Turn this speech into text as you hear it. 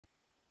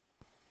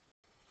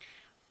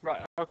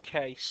Right,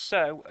 okay,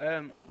 so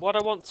what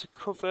I want to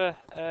cover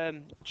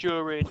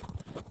during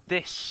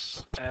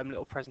this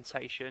little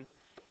presentation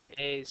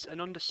is an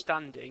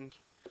understanding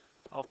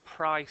of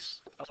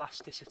price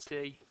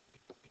elasticity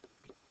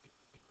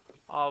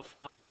of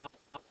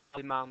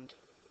demand.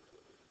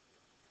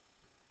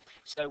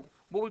 So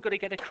what we've got to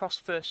get across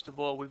first of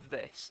all with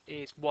this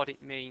is what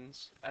it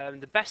means.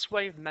 The best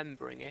way of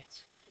remembering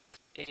it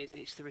is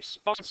it's the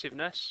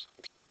responsiveness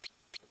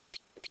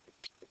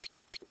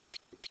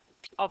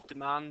of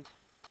demand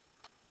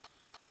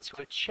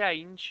to a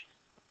change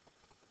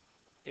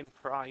in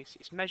price.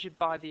 It's measured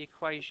by the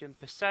equation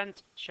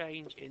percent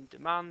change in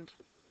demand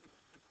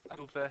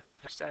over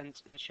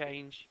percent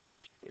change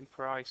in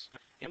price.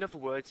 In other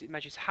words, it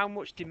measures how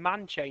much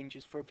demand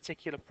changes for a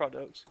particular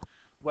product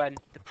when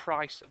the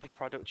price of the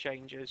product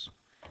changes.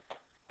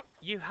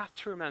 You have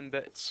to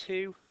remember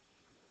two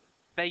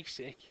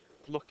basic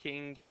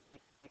looking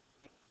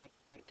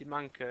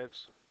demand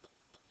curves.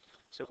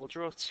 So we'll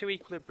draw two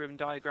equilibrium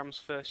diagrams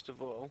first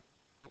of all.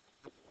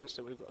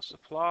 So we've got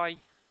supply,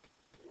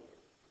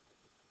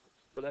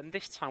 but then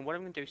this time what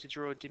I'm going to do is to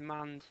draw a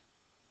demand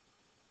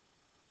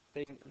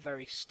being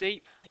very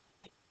steep,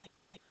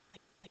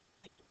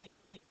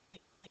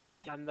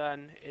 and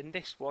then in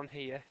this one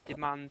here,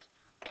 demand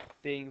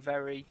being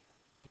very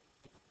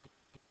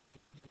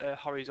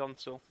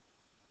horizontal.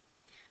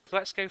 So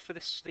let's go for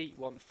the steep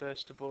one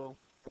first of all.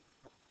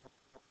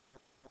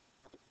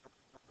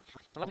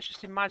 Now let's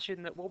just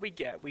imagine that what we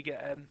get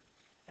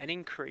an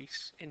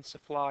increase in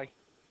supply.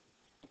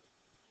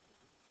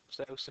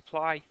 So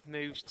supply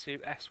moves to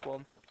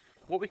S1.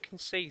 What we can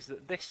see is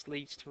that this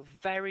leads to a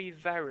very,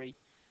 very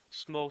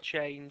small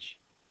change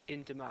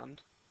in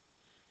demand,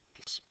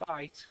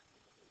 despite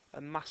a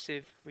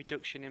massive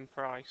reduction in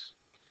price.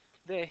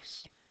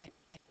 This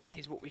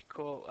is what we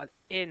call an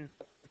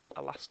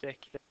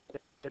inelastic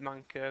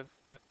demand curve.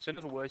 So in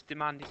other words,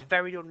 demand is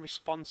very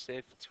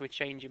unresponsive to a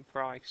change in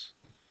price.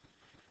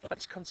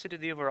 Let's consider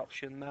the other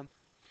option then.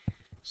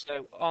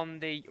 So on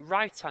the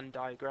right hand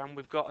diagram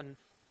we've got an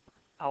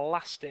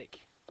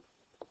elastic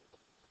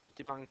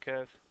demand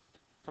curve.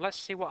 Now let's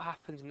see what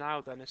happens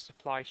now then as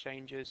supply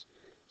changes.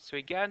 So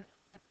again,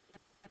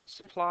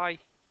 supply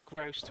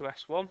grows to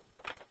S1.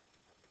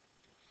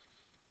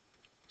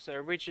 So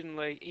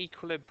originally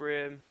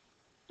equilibrium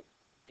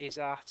is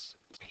at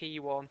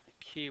P1,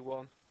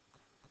 Q1.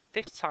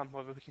 This time,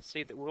 however, we can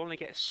see that we'll only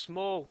get a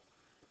small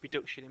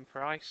reduction in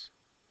price,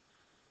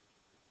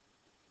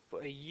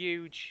 but a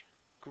huge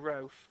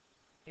growth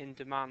in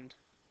demand.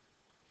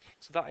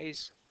 So that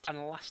is an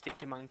elastic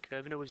demand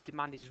curve. In other words,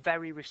 demand is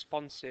very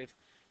responsive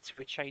to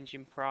a change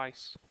in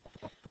price.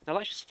 Now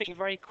let's just think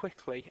very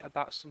quickly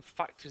about some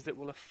factors that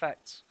will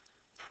affect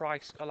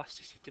price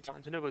elasticity of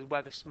demand. In other words,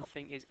 whether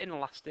something is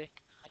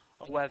inelastic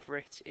or whether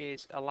it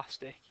is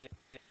elastic.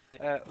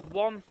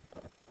 One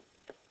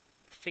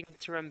thing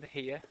to remember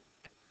here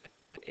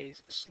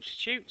is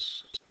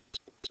substitutes.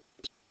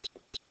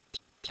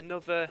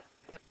 Another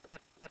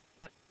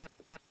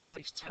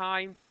is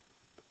time,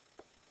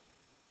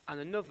 and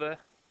another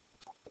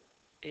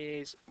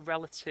is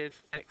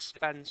relative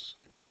expense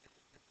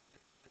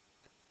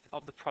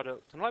of the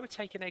product. And let me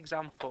take an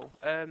example.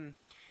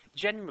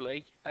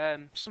 Generally,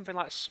 something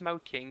like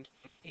smoking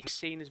is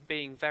seen as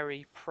being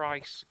very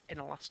price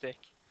inelastic.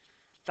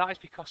 That is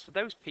because for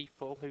those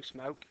people who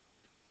smoke,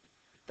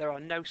 there are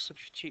no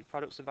substitute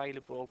products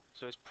available.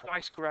 So as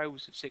price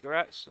grows of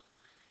cigarettes,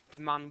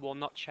 demand will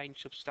not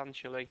change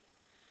substantially.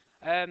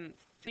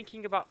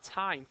 Thinking about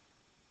time,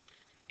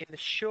 in the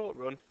short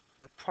run,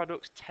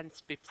 products tend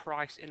to be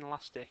price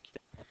inelastic.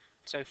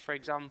 So for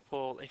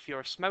example, if you're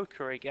a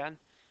smoker again,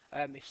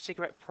 if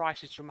cigarette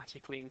prices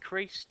dramatically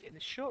increased, in the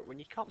short run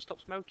you can't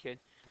stop smoking,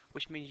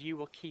 which means you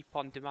will keep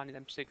on demanding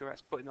them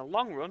cigarettes. But in the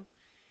long run,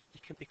 you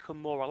can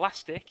become more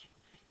elastic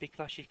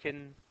because you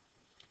can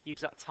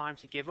use that time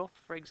to give up,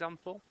 for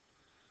example.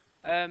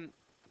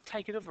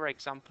 Take another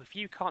example. If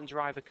you can't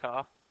drive a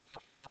car,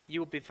 you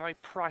will be very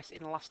price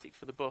inelastic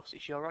for the bus.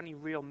 It's your only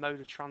real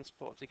mode of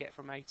transport to get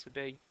from A to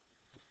B.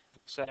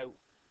 So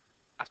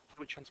as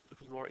public transport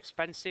becomes more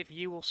expensive,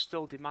 you will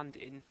still demand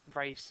it in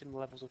very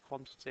similar levels of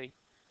quantity.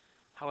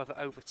 However,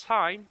 over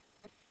time,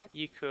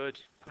 you could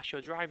pass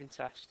your driving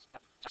test.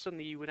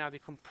 Suddenly you will now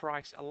become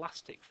price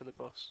elastic for the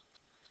bus.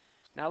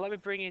 Now let me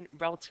bring in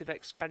relative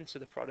expense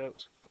of the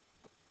product.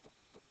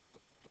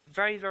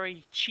 Very,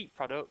 very cheap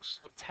products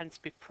tend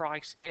to be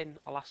price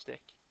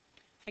inelastic.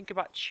 Think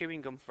about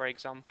chewing gum, for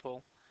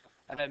example.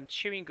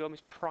 Chewing gum is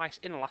price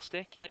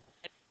inelastic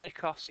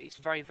because it's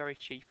very, very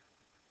cheap.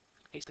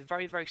 It's a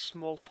very, very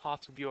small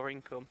part of your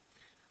income.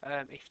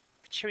 If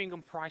chewing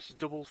gum prices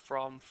double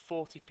from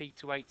 40p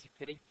to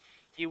 80p,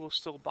 you will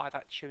still buy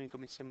that chewing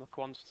gum in similar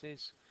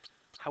quantities.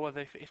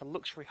 However, if a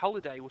luxury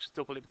holiday was to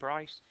double in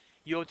price,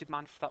 your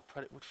demand for that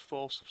product would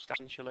fall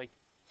substantially.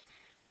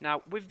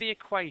 Now, with the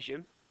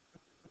equation,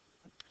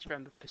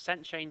 remember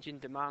percent change in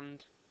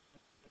demand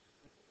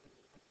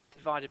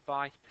divided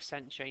by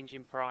percent change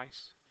in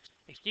price.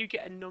 If you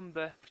get a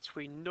number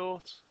between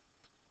 0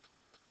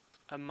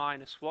 and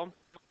 -1,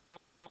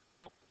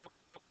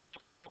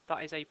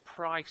 that is a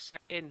price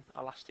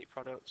inelastic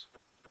product.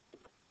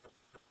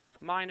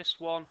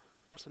 -1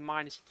 to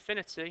minus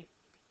infinity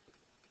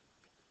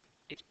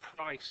is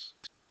price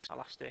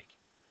elastic.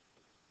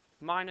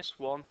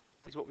 -1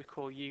 is what we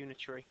call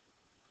unitary.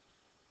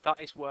 That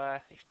is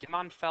where if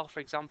demand fell, for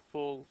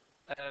example,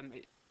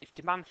 if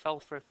demand fell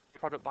for a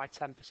product by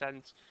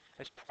 10%,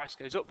 as price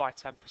goes up by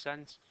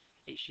 10%,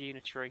 it's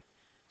unitary.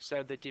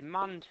 So the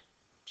demand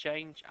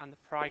change and the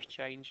price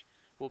change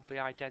will be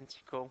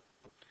identical.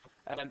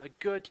 A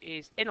good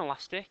is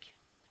inelastic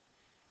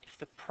if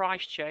the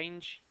price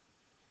change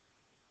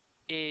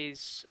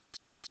is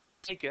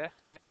bigger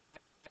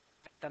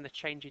than the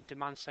change in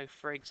demand. So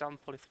for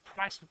example, if the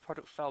price of a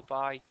product fell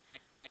by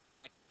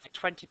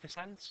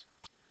 20%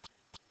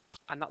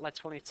 and that led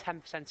to only a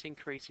 10%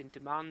 increase in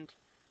demand,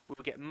 we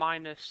will get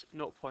minus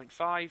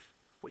 0.5,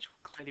 which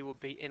clearly would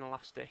be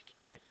inelastic.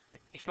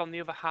 If on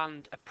the other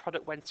hand a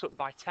product went up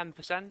by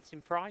 10%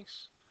 in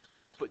price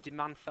but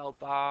demand fell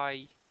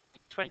by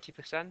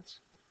 20%,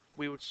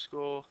 we would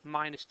score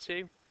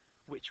 -2,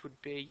 which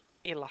would be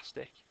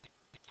elastic.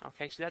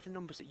 Okay, so they're the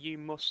numbers that you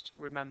must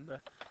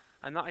remember,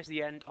 and that is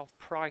the end of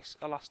price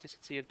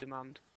elasticity of demand.